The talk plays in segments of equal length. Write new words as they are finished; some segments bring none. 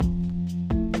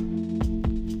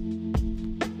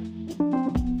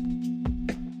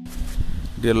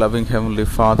Dear loving Heavenly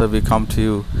Father, we come to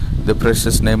you in the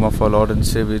precious name of our Lord and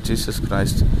Savior Jesus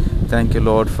Christ. Thank you,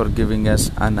 Lord, for giving us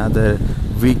another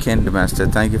weekend, Master.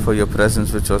 Thank you for your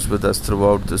presence which was with us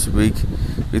throughout this week.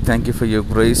 We thank you for your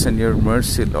grace and your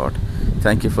mercy, Lord.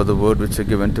 Thank you for the word which you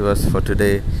given to us for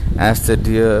today. As the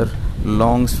deer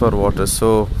longs for water,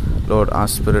 so, Lord, our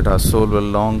spirit, our soul will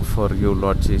long for you,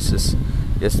 Lord Jesus.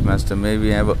 Yes, Master, may we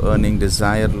have a earning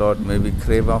desire, Lord. May we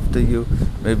crave after you.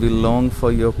 May we long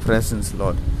for your presence,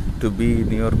 Lord, to be in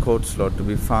your courts, Lord, to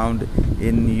be found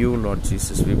in you, Lord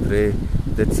Jesus. We pray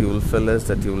that you will fill us,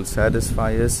 that you will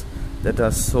satisfy us, that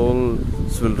our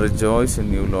souls will rejoice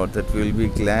in you, Lord, that we will be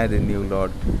glad in you,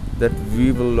 Lord, that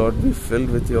we will, Lord, be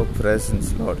filled with your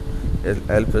presence, Lord.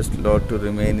 Help us, Lord, to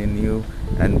remain in you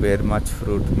and bear much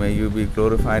fruit. May you be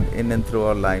glorified in and through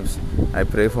our lives. I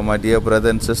pray for my dear brother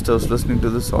and sisters listening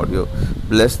to this audio.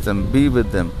 Bless them, be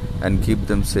with them, and keep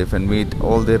them safe, and meet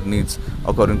all their needs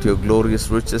according to your glorious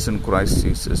riches in Christ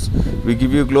Jesus. We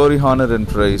give you glory, honor, and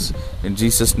praise. In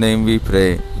Jesus' name we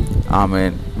pray.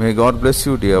 Amen. May God bless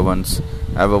you, dear ones.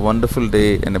 Have a wonderful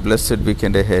day and a blessed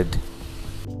weekend ahead.